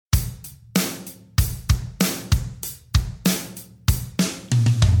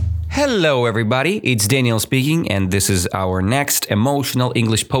Hello, everybody. It's Daniel speaking, and this is our next Emotional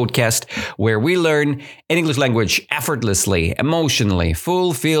English podcast where we learn an English language effortlessly, emotionally,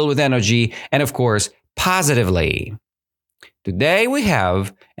 filled with energy, and of course, positively. Today, we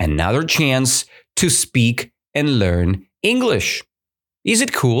have another chance to speak and learn English. Is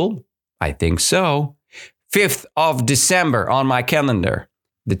it cool? I think so. 5th of December on my calendar.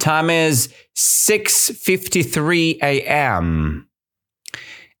 The time is 6:53 a.m.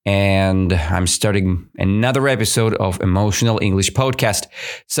 And I'm starting another episode of Emotional English Podcast.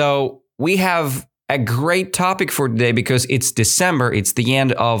 So we have a great topic for today because it's December. It's the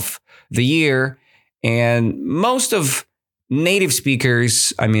end of the year. And most of native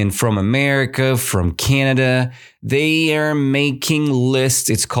speakers, from America, from Canada, they are making lists.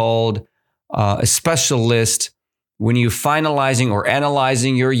 It's called a special list when you're finalizing or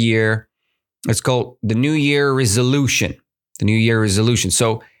analyzing your year. It's called the New Year Resolution. The New Year Resolution.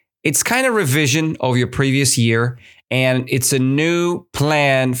 So it's kind of revision of your previous year, and it's a new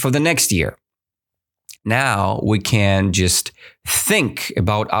plan for the next year. Now we can just think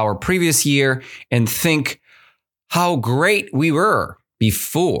about our previous year and think how great we were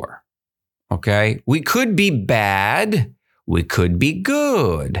before. Okay? We could be bad. We could be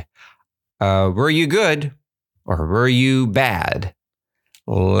good. Were you good or were you bad?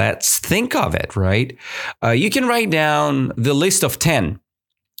 Let's think of it, right? You can write down the list of 10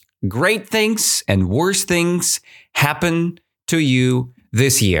 great things and worse things happen to you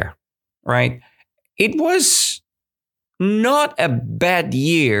this year, right? It was not a bad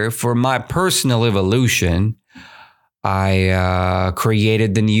year for my personal evolution. I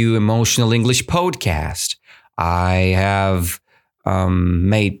created the new Emotional English podcast. I have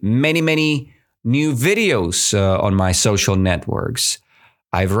made many new videos on my social networks.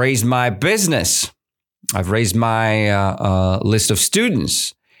 I've raised my business. I've raised my list of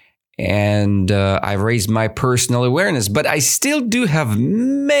students. And I've raised my personal awareness. But I still do have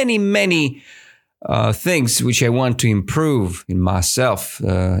many things which I want to improve in myself.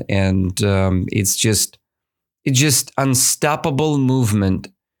 It's just unstoppable movement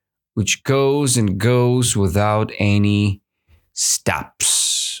which goes and goes without any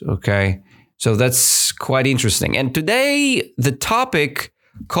stops. Okay? So that's quite interesting. And today, the topic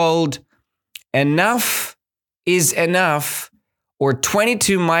called Enough is Enough, or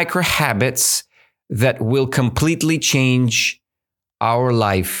 22 micro habits that will completely change our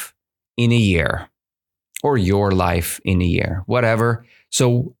life in a year, or your life in a year, whatever.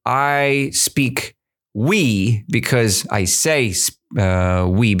 So I speak we because I say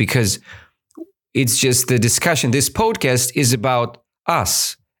we because it's just the discussion. This podcast is about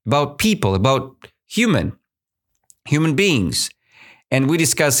us, about people, about human beings. And we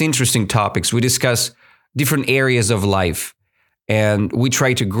discuss interesting topics. We discuss different areas of life. And we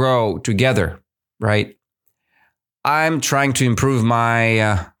try to grow together, right? I'm trying to improve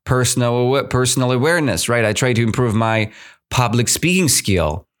my personal awareness, right? I try to improve my public speaking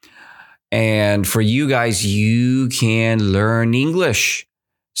skill. And for you guys, you can learn English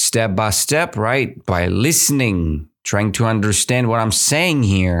step by step, right? By listening, trying to understand what I'm saying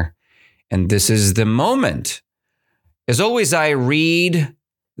here. And this is the moment. As always, I read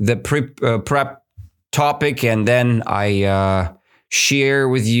the prep topic and then I share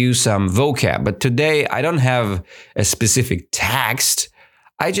with you some vocab. But today I don't have a specific text.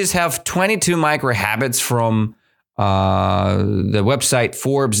 I just have 22 micro habits from the website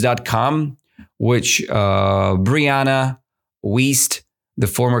Forbes.com, which Brianna Wiest, the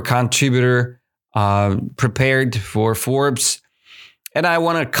former contributor, prepared for Forbes. And I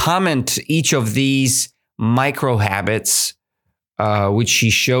want to comment each of these micro habits, which she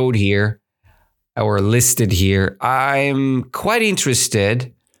showed here, or listed here. I'm quite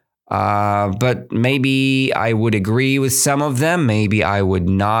interested, but maybe I would agree with some of them. Maybe I would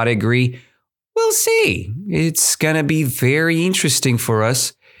not agree. We'll see. It's going to be very interesting for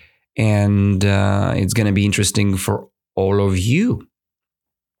us, and it's going to be interesting for all of you.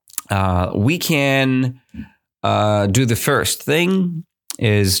 We can do the first thing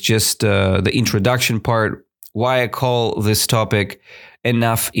is just the introduction part, why I call this topic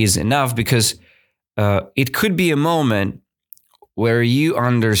Enough is Enough, because it could be a moment where you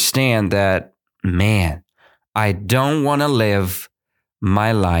understand that, man, I don't want to live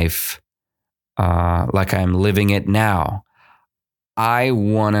my life like I'm living it now. I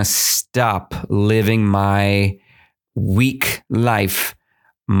want to stop living my weak life,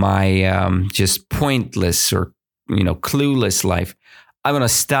 my just pointless or clueless life. I want to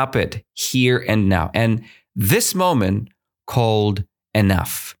stop it here and now. And this moment called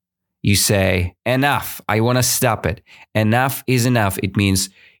enough. You say, enough, I want to stop it. Enough is enough. It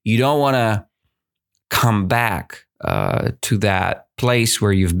means You don't want to come back to that place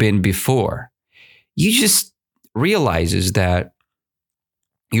where you've been before. You just realize that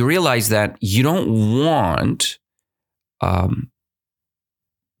you don't want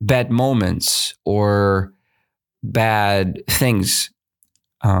bad moments or bad things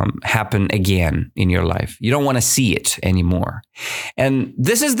happen again in your life. You don't want to see it anymore. And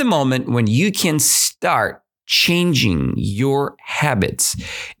this is the moment when you can start changing your habits.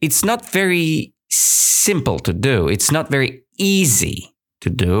 It's not very simple to do. It's not very easy to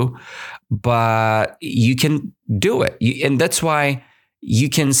do, but you can do it. And that's why you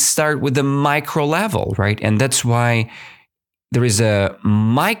can start with the micro level, right? And that's why there is a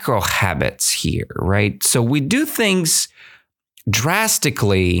micro habits here, right? So we do things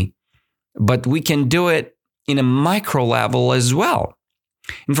drastically, but we can do it in a micro level as well.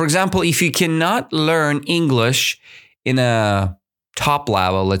 And for example, if you cannot learn English in a top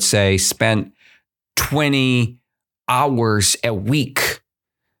level, let's say spend 20 hours a week,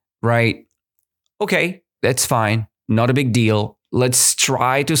 right? Okay, that's fine. Not a big deal. Let's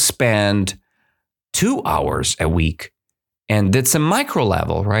try to spend 2 hours a week. And that's a micro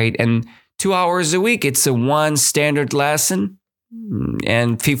level, right? And 2 hours a week, it's a one standard lesson.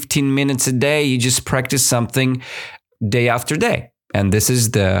 And 15 minutes a day, you just practice something day after day. And this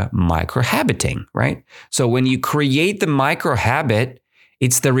is the micro habiting, right? So when you create the micro habit,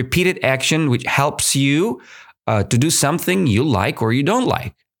 it's the repeated action which helps you to do something you like or you don't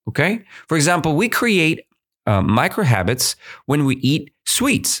like, okay? For example, we create micro habits when we eat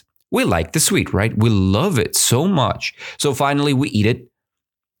sweets. We like the sweet, right? We love it so much. So finally, we eat it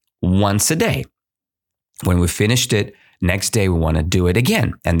once a day. When we finished it, next day we want to do it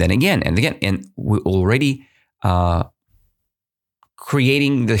again, and then again, and again. And we're already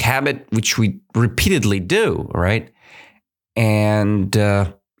creating the habit which we repeatedly do, right? And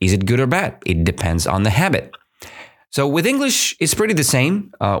is it good or bad? It depends on the habit. So with English, it's pretty the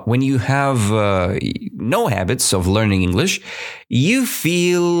same. When you have no habits of learning English, you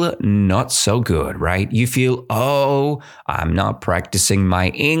feel not so good, right? You feel, oh, I'm not practicing my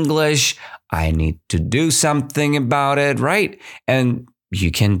English. I need to do something about it, right? And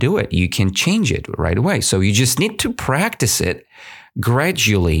you can do it. You can change it right away. So you just need to practice it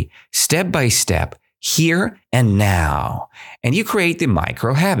gradually, step by step, here and now. And you create the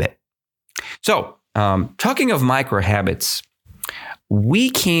micro habit. So, talking of micro habits, we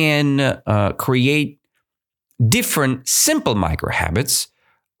can create different simple micro habits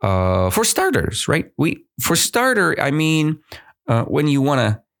for starters, right? For starter, I mean, when you want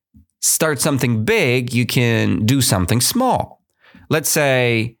to start something big, you can do something small. Let's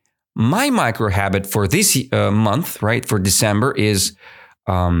say my micro habit for this month, right, for December is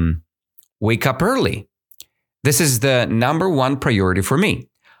wake up early. This is the number one priority for me.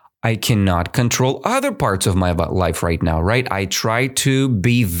 I cannot control other parts of my life right now, right? I try to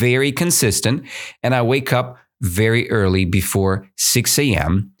be very consistent and I wake up very early before 6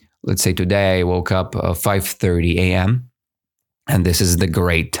 a.m. Let's say today I woke up 5:30 a.m. and this is the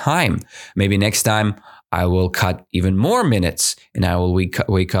great time. Maybe next time I will cut even more minutes and I will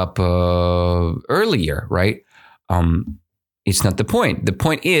wake up earlier, right? It's not the point. The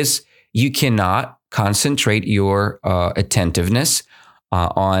point is you cannot concentrate your attentiveness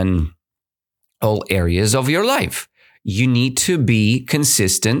on all areas of your life. You need to be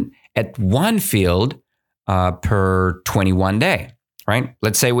consistent at one field per 21 day, right?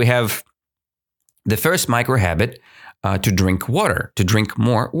 Let's say we have the first micro habit to drink water, to drink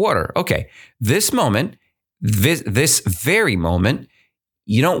more water. Okay, this very moment,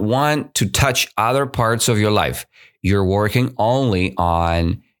 you don't want to touch other parts of your life. You're working only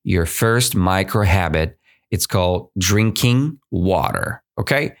on your first micro habit. It's called drinking water,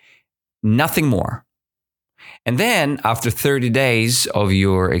 okay? Nothing more. And then after 30 days of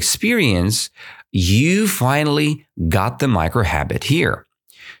your experience, you finally got the micro habit here.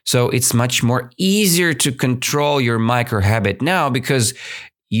 So it's much more easier to control your micro habit now because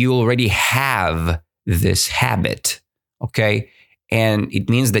you already have this habit, okay? And it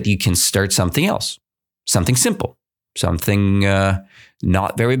means that you can start something else, something simple, something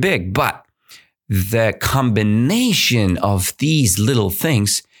not very big, but the combination of these little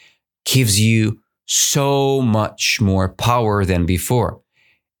things gives you so much more power than before.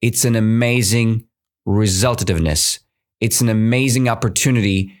 It's an amazing resultativeness. It's an amazing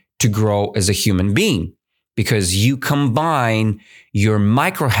opportunity to grow as a human being because you combine your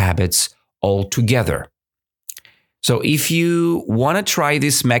micro habits all together. So if you want to try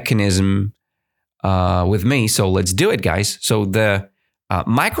this mechanism with me, so let's do it, guys. So the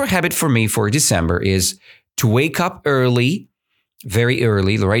micro habit for me for December is to wake up early very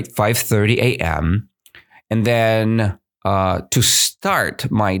early, right? 5:30 a.m. And then to start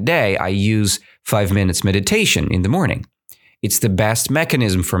my day, I use 5 minutes meditation in the morning. It's the best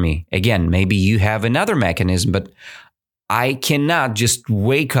mechanism for me. Again, maybe you have another mechanism, but I cannot just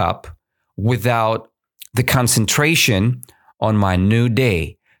wake up without the concentration on my new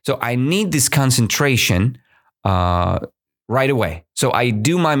day. So I need this concentration right away. So I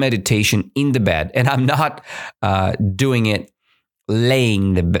do my meditation in the bed, and I'm not doing it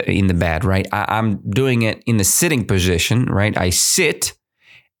laying in the bed, right? I'm doing it in the sitting position, right? I sit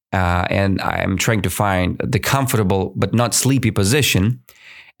and I'm trying to find the comfortable but not sleepy position.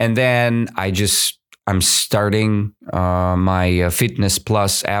 And then I'm starting my Fitness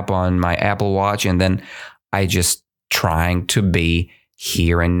Plus app on my Apple Watch, and then I just trying to be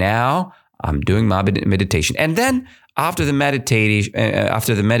here and now. I'm doing my meditation, and then after the meditation,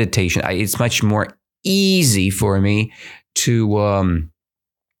 it's much more easy for me to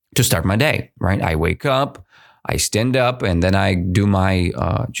start my day. Right, I wake up, I stand up, and then I do my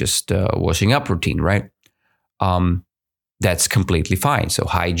washing up routine. Right, that's completely fine. So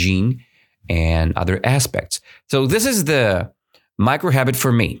hygiene and other aspects. So this is the micro habit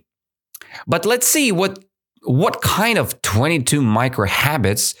for me. But let's see what kind of 22 micro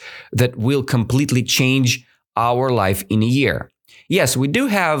habits that will completely change our life in a year. Yes, we do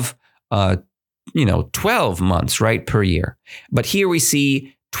have 12 months, right, per year. But here we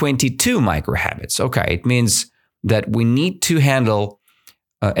see 22 micro habits. Okay, it means that we need to handle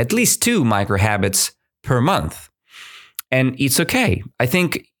at least 2 micro habits per month. And it's okay. I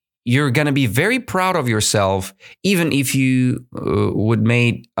think you're going to be very proud of yourself, even if you would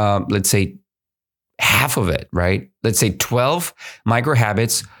make, let's say, half of it, right? Let's say 12 micro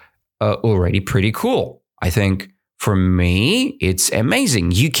habits, already pretty cool. I think for me, it's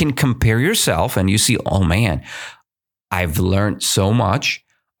amazing. You can compare yourself and you see, oh man, I've learned so much.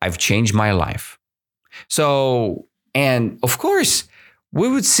 I've changed my life. So, and of course, we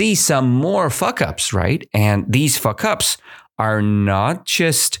would see some more fuck ups, right? And these fuck ups are not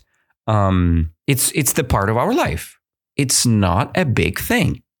just, it's the part of our life. It's not a big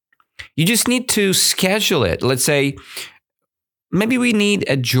thing. You just need to schedule it. Let's say maybe we need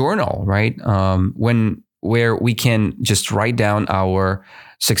a journal, right? Where we can just write down our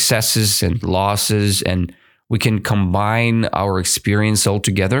successes and losses, and we can combine our experience all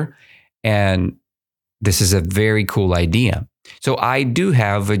together. And this is a very cool idea. So I do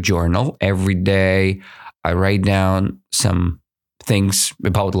have a journal every day. I write down some things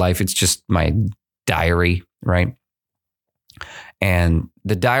about life. It's just my diary, right? And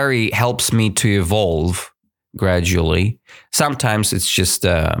the diary helps me to evolve gradually. Sometimes it's just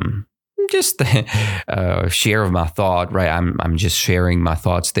a share of my thought, right? I'm just sharing my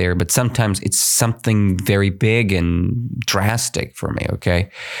thoughts there. But sometimes it's something very big and drastic for me, okay?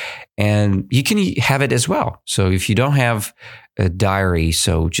 And you can have it as well. So if you don't have a diary,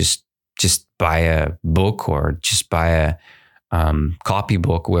 so just buy a book or just buy a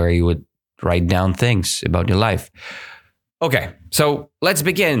copybook where you would write down things about your life. Okay, so let's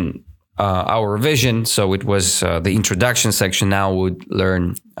begin our revision. So it was the introduction section. Now we would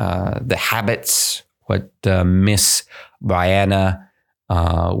learn the habits, what Miss Brianna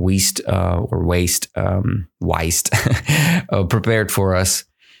Wiest prepared for us.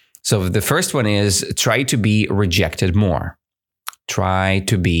 So the first one is try to be rejected more. Try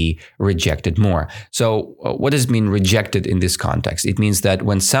to be rejected more. So what does it mean rejected in this context? It means that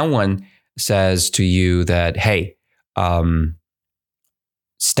when someone says to you that, hey,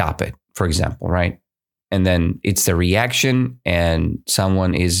 stop it, for example, right? And then it's the reaction and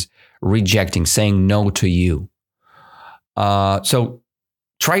someone is rejecting, saying no to you. So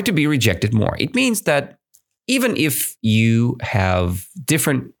try to be rejected more. It means that even if you have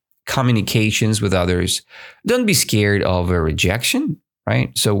different communications with others, don't be scared of a rejection,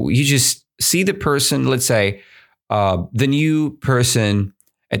 right? So you just see the person, let's say the new person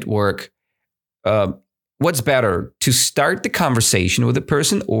at work, what's better, to start the conversation with the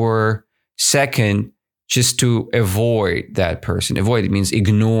person, or second, just to avoid that person? Avoid, it means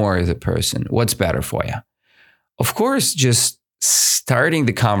ignore the person. What's better for you? Of course, just starting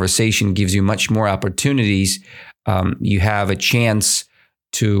the conversation gives you much more opportunities. You have a chance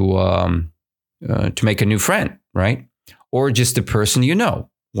to make a new friend, right? Or just a person you know.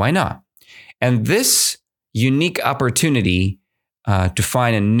 Why not? And this unique opportunity to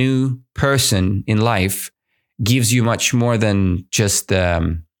find a new person in life gives you much more than just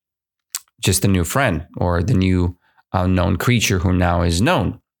a new friend or the new unknown creature who now is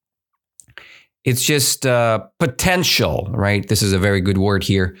known. It's just potential, right? This is a very good word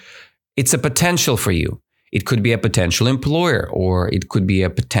here. It's a potential for you. It could be a potential employer, or it could be a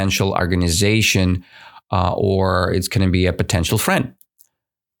potential organization, or it's going to be a potential friend.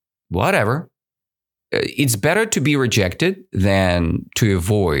 Whatever. It's better to be rejected than to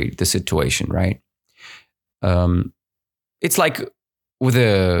avoid the situation, right? It's like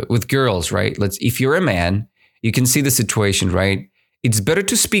with girls, right? If you're a man, you can see the situation, right? It's better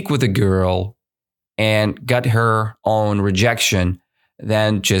to speak with a girl and get her own rejection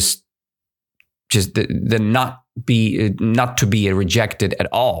than just not to be rejected at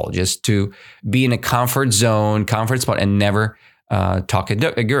all, just to be in a comfort spot and never talk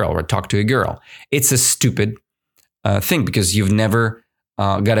to a girl or talk to a girl. It's a stupid thing because you've never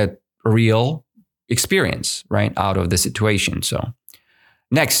got a real experience, right, out of the situation. So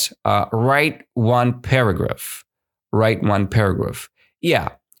next, write one paragraph. Write one paragraph. Yeah,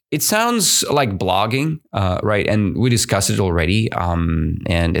 it sounds like blogging, right? And we discussed it already.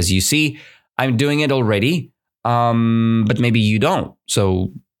 And as you see, I'm doing it already, but maybe you don't.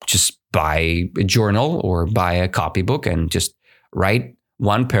 So just buy a journal or buy a copybook and just write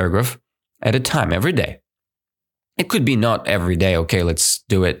one paragraph at a time every day. It could be not every day. Okay, let's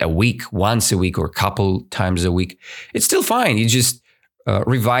do it once a week, or a couple times a week. It's still fine. You just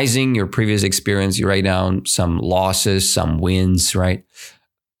revising your previous experience. You write down some losses, some wins, right?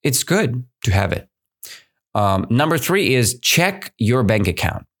 It's good to have it. Number 3 is check your bank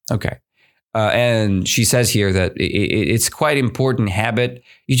account. Okay. And she says here that it's quite important habit.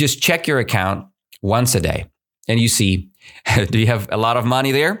 You just check your account once a day and you see, do you have a lot of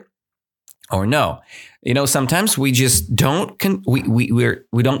money there or no? Sometimes we just don't,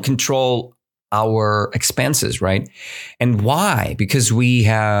 we don't control our expenses, right? And why? Because we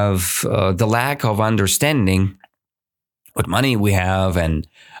have the lack of understanding what money we have and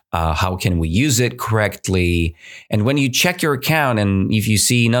how can we use it correctly. And when you check your account and if you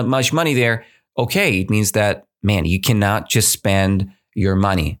see not much money there, okay, it means that, man, you cannot just spend your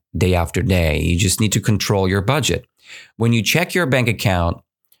money day after day. You just need to control your budget. When you check your bank account,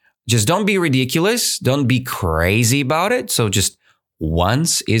 just don't be ridiculous. Don't be crazy about it. So just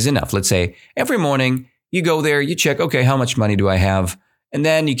once is enough. Let's say every morning you go there, you check, okay, how much money do I have? And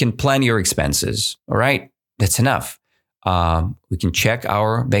then you can plan your expenses. All right, that's enough. We can check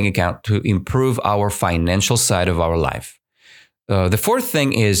our bank account to improve our financial side of our life. The 4th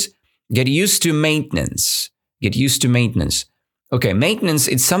thing is get used to maintenance. Get used to maintenance. Okay, maintenance,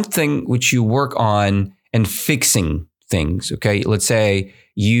 it's something which you work on and fixing things. Okay, let's say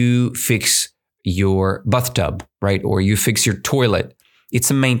you fix your bathtub, right? Or you fix your toilet.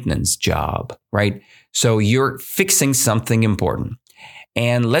 It's a maintenance job, right? So you're fixing something important.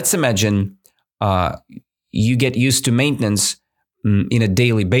 And let's imagine you get used to maintenance in a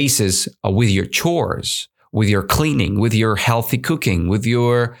daily basis with your chores, with your cleaning, with your healthy cooking, with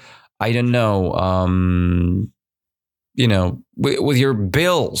your, I don't know, with your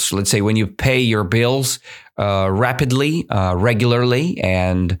bills. Let's say when you pay your bills rapidly, regularly,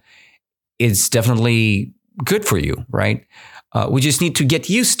 and it's definitely good for you, right? We just need to get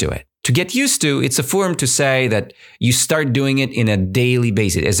used to it. To get used to, it's a form to say that you start doing it in a daily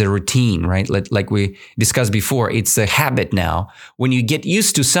basis as a routine, right? Like we discussed before, it's a habit now. When you get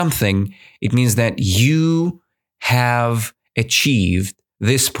used to something, it means that you have achieved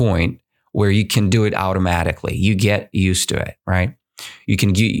this point where you can do it automatically. You get used to it, right? You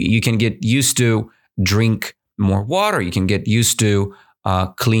can get used to drink more water. You can get used to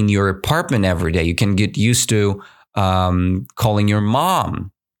clean your apartment every day. You can get used to calling your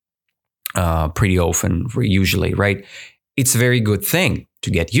mom pretty often, usually, right? It's a very good thing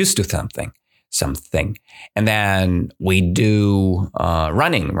to get used to something. And then we do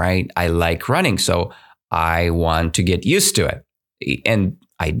running, right? I like running, so I want to get used to it. And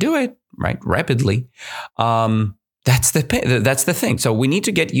I do it, right, rapidly. That's the thing. So we need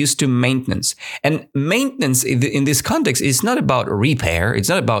to get used to maintenance. And maintenance in this context is not about repair. It's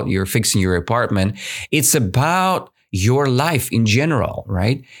not about you're fixing your apartment. It's about your life in general,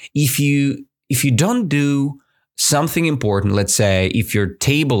 right? If you don't do something important, let's say if your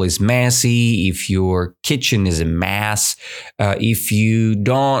table is messy, if your kitchen is a mess, if you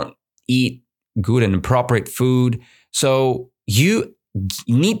don't eat good and appropriate food, so you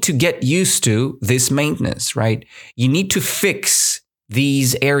need to get used to this maintenance, right? You need to fix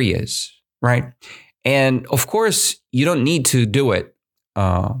these areas, right? And of course, you don't need to do it,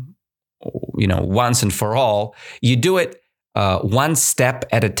 once and for all. You do it one step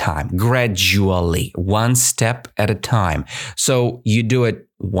at a time, gradually, one step at a time. So you do it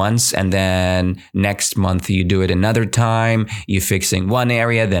once, and then next month you do it another time. You're fixing one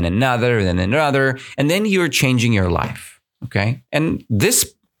area, then another, and then you're changing your life. Okay, and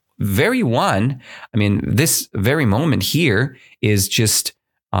this very one, I mean, this very moment here is just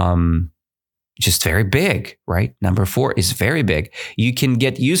very big, right? Number 4 is very big. You can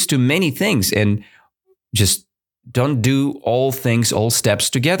get used to many things and just don't do all things, all steps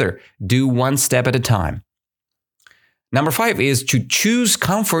together. Do one step at a time. Number 5 is to choose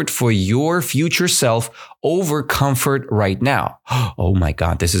comfort for your future self over comfort right now. Oh my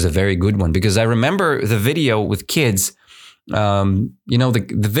God, this is a very good one, because I remember the video with kids. The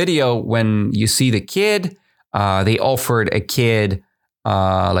video when you see the kid, they offered a kid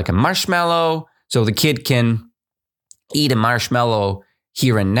like a marshmallow. So the kid can eat a marshmallow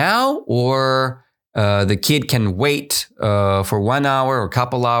here and now, or the kid can wait for 1 hour or a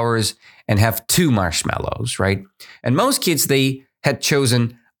couple hours and have 2 marshmallows, right? And most kids, they had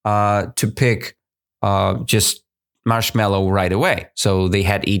chosen to pick just marshmallow right away. So they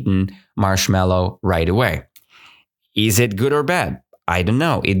had eaten marshmallow right away. Is it good or bad? I don't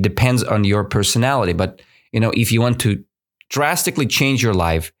know. It depends on your personality. But, if you want to drastically change your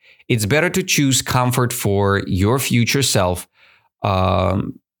life, it's better to choose comfort for your future self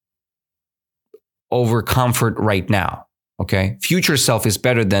over comfort right now. Okay. Future self is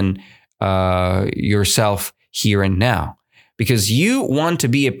better than yourself here and now, because you want to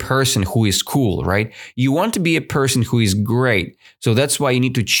be a person who is cool, right? You want to be a person who is great. So that's why you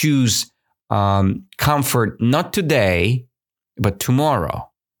need to choose comfort, not today, but tomorrow.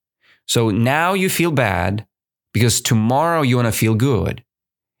 So now you feel bad because tomorrow you want to feel good.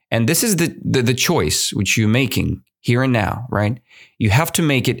 And this is the choice which you're making here and now, right? You have to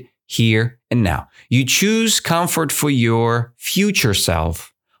make it here and now. You choose comfort for your future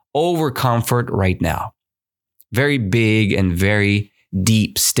self over comfort right now. Very big and very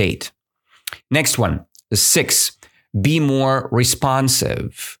deep state. Next one, 6, be more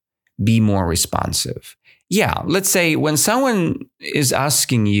responsive. Be more responsive. Yeah, let's say when someone is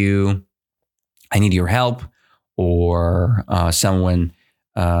asking you, I need your help, or someone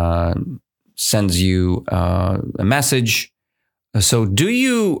sends you a message. So do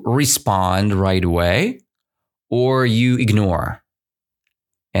you respond right away, or you ignore?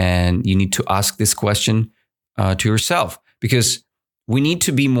 And you need to ask this question to yourself, because we need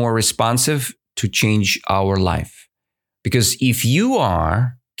to be more responsive to change our life. Because if you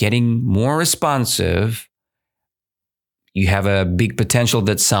are getting more responsive, you have a big potential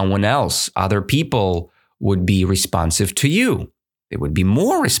that someone else, other people, would be responsive to you. They would be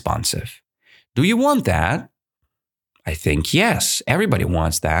more responsive. Do you want that? I think yes. Everybody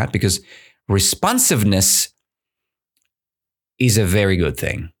wants that, because responsiveness is a very good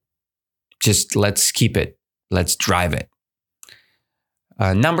thing. Just let's keep it. Let's drive it.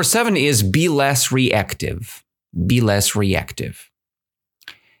 Number 7 is be less reactive. Be less reactive.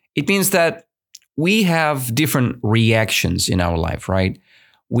 It means that we have different reactions in our life, right?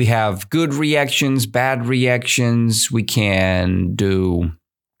 We have good reactions, bad reactions. We can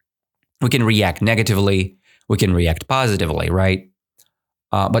react negatively. We can react positively, right?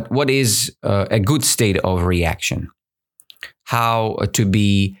 But what is a good state of reaction? How to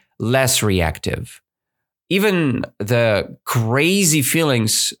be less reactive? Even the crazy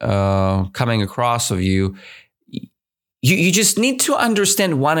feelings coming across of you, you just need to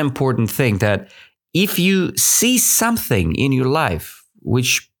understand one important thing, that if you see something in your life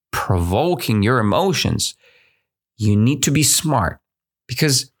which provoking your emotions, you need to be smart.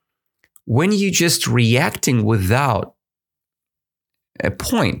 Because when you just reacting without a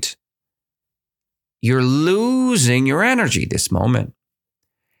point, you're losing your energy this moment.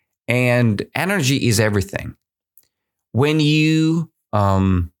 And energy is everything. When you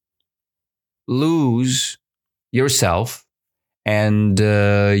lose yourself and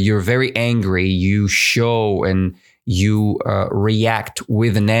you're very angry, you show and you react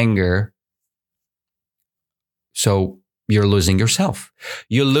with an anger. So you're losing yourself.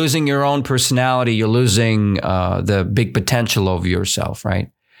 You're losing your own personality. You're losing the big potential of yourself,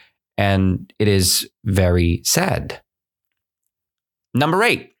 right? And it is very sad. Number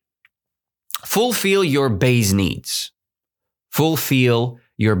 8, fulfill your base needs. Fulfill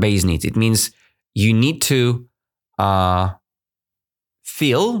your base needs. It means you need to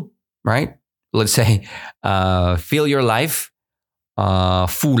feel, right? Let's say, feel your life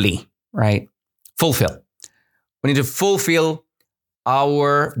fully, right? Fulfill. We need to fulfill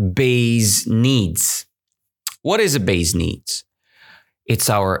our base needs. What is a base needs? It's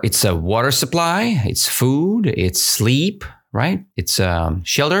a water supply, it's food, it's sleep, right? It's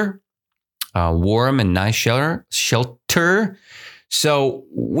shelter, warm and nice shelter. So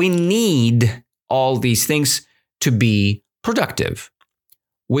we need all these things to be productive.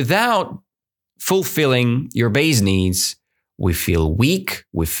 Without fulfilling your base needs, we feel weak,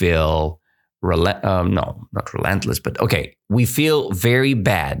 we feel no, not relentless, but okay, we feel very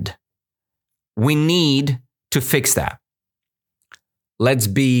bad. We need to fix that. Let's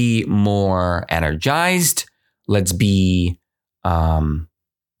be more energized. Let's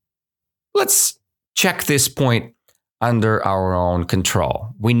check this point under our own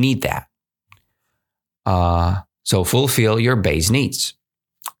control. We need that. So fulfill your base needs.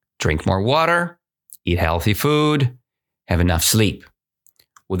 Drink more water, eat healthy food, have enough sleep.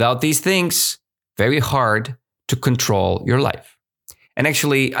 Without these things, very hard to control your life. And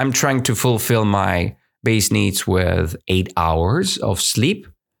actually, I'm trying to fulfill my base needs with 8 hours of sleep.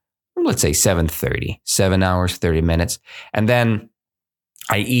 Let's say 7 hours, 30 minutes. And then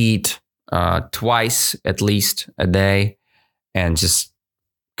I eat twice at least a day and just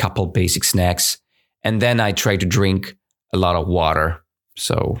a couple basic snacks. And then I try to drink a lot of water.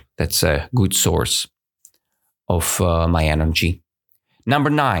 So that's a good source of my energy. Number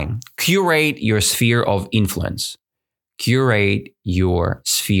 9, curate your sphere of influence. Curate your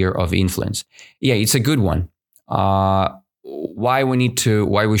sphere of influence. Yeah, it's a good one. Why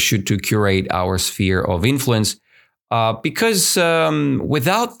we should to curate our sphere of influence? Because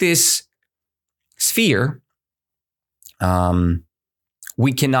without this sphere,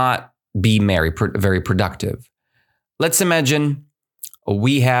 we cannot be very productive. Let's imagine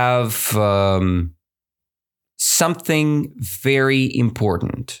we have something very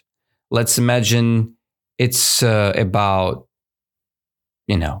important. Let's imagine it's about,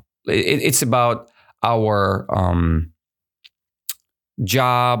 it's about our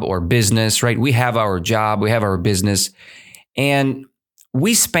job or business, right? We have our job, we have our business, and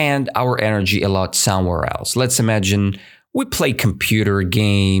we spend our energy a lot somewhere else. Let's imagine we play computer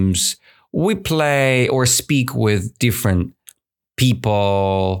games, we play or speak with different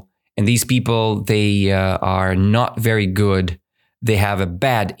people, and these people, they are not very good. They have a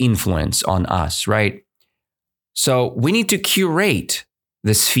bad influence on us, right? So we need to curate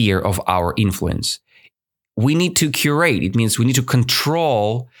the sphere of our influence. We need to curate. It means we need to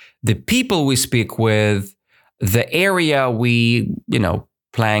control the people we speak with, the area we,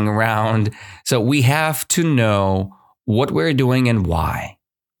 playing around. So we have to know what we're doing and why.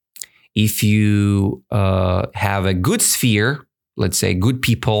 If you have a good sphere, let's say good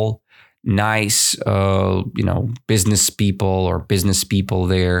people, nice, business people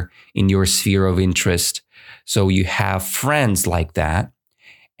there in your sphere of interest. So you have friends like that,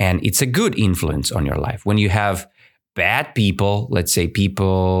 and it's a good influence on your life. When you have bad people, let's say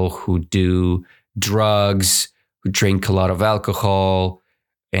people who do drugs, who drink a lot of alcohol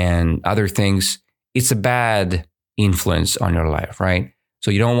and other things, it's a bad influence on your life, right?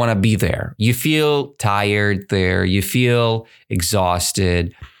 So you don't want to be there. You feel tired there. You feel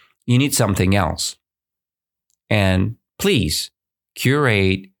exhausted. You need something else. And please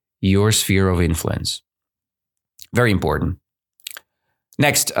curate your sphere of influence. Very important.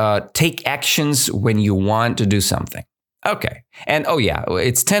 Next, take actions when you want to do something. Okay. And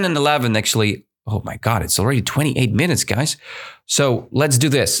it's 10 and 11 actually. Oh my God, it's already 28 minutes, guys. So let's do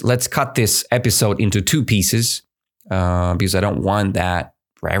this. Let's cut this episode into 2 pieces because I don't want that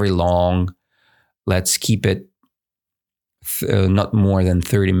very long. Let's keep it not more than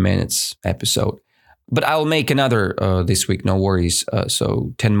 30 minutes episode. But I'll make another this week, no worries.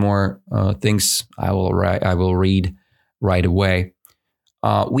 So 10 more things I will read right away.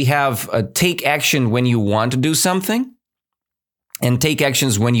 We have take action when you want to do something and take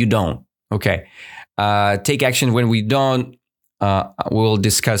actions when you don't. Okay. Take action when we don't, we'll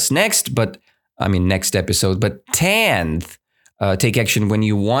discuss next episode. But 10th, take action when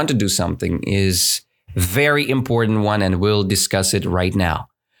you want to do something is very important one, and we'll discuss it right now.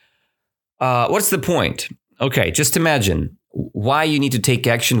 What's the point? Okay, just imagine why you need to take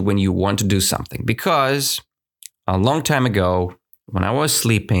action when you want to do something. Because a long time ago, when I was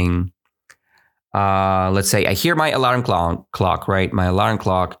sleeping, let's say I hear my alarm clock, right? My alarm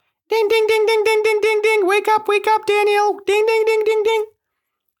clock, ding, ding, ding, ding, ding, ding, ding, ding. Wake up, Daniel. Ding, ding, ding, ding, ding.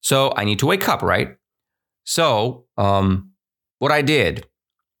 So I need to wake up, right? So what I did,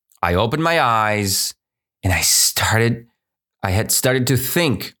 I opened my eyes and I had started to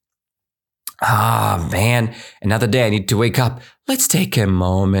think, man, another day I need to wake up. Let's take a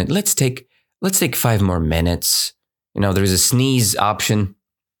moment. Let's take 5 more minutes. There's a sneeze option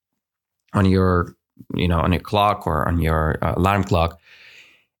on your, on your clock or on your alarm clock.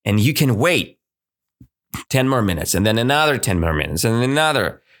 And you can wait 10 more minutes and then another 10 more minutes and then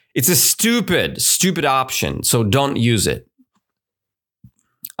another. It's a stupid option. So don't use it.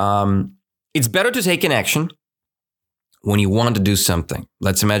 It's better to take an action when you want to do something.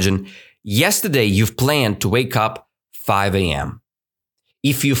 Let's imagine yesterday you've planned to wake up 5 a.m.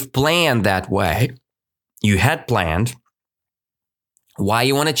 If you've planned that way, you had planned, why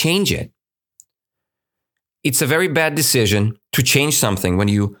you want to change it? It's a very bad decision to change something when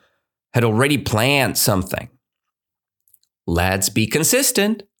you had already planned something. Let's be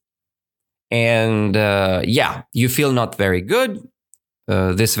consistent. And you feel not very good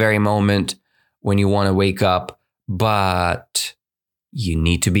this very moment when you want to wake up, but you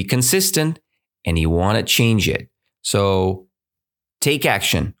need to be consistent and you want to change it. So take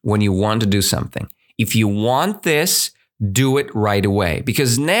action when you want to do something. If you want this, do it right away,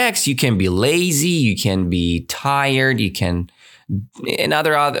 because next you can be lazy, you can be tired, and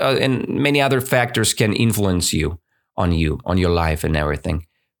many other factors can influence you, on your life and everything.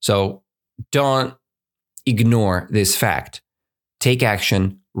 So don't ignore this fact. Take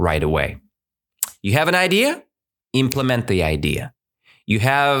action right away. You have an idea? Implement the idea. You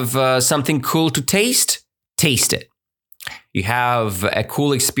have something cool to taste? Taste it. You have a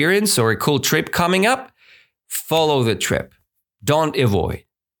cool experience or a cool trip coming up? Follow the trip. Don't avoid.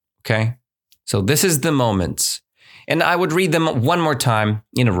 Okay? So this is the moments. And I would read them one more time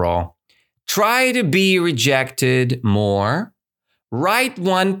in a row. Try to be rejected more. Write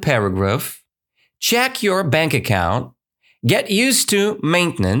one paragraph. Check your bank account. Get used to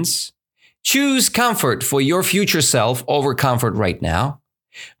maintenance. Choose comfort for your future self over comfort right now.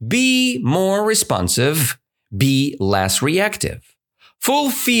 Be more responsive. Be less reactive.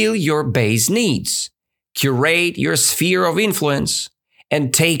 Fulfill your base needs. Curate your sphere of influence.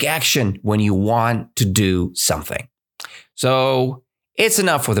 And take action when you want to do something. So it's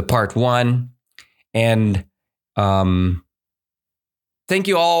enough for the part 1. And thank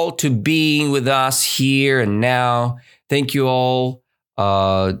you all to being with us here and now. Thank you all,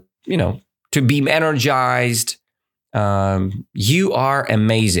 to be energized. You are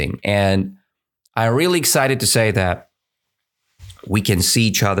amazing. And I'm really excited to say that we can see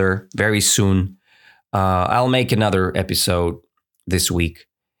each other very soon. I'll make another episode this week.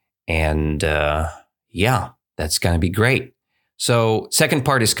 And that's going to be great. So second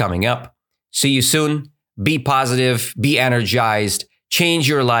part is coming up. See you soon. Be positive, be energized, change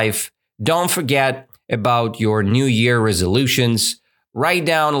your life. Don't forget about your New Year resolutions. Write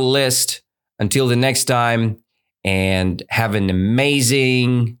down a list until the next time and have an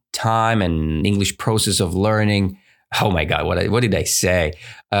amazing time and English process of learning. Oh my God, what did I say?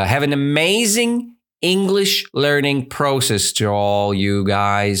 Have an amazing English learning process to all you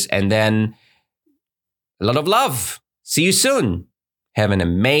guys. And then a lot of love. See you soon. Have an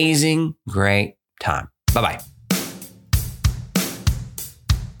amazing, great time. Bye-bye.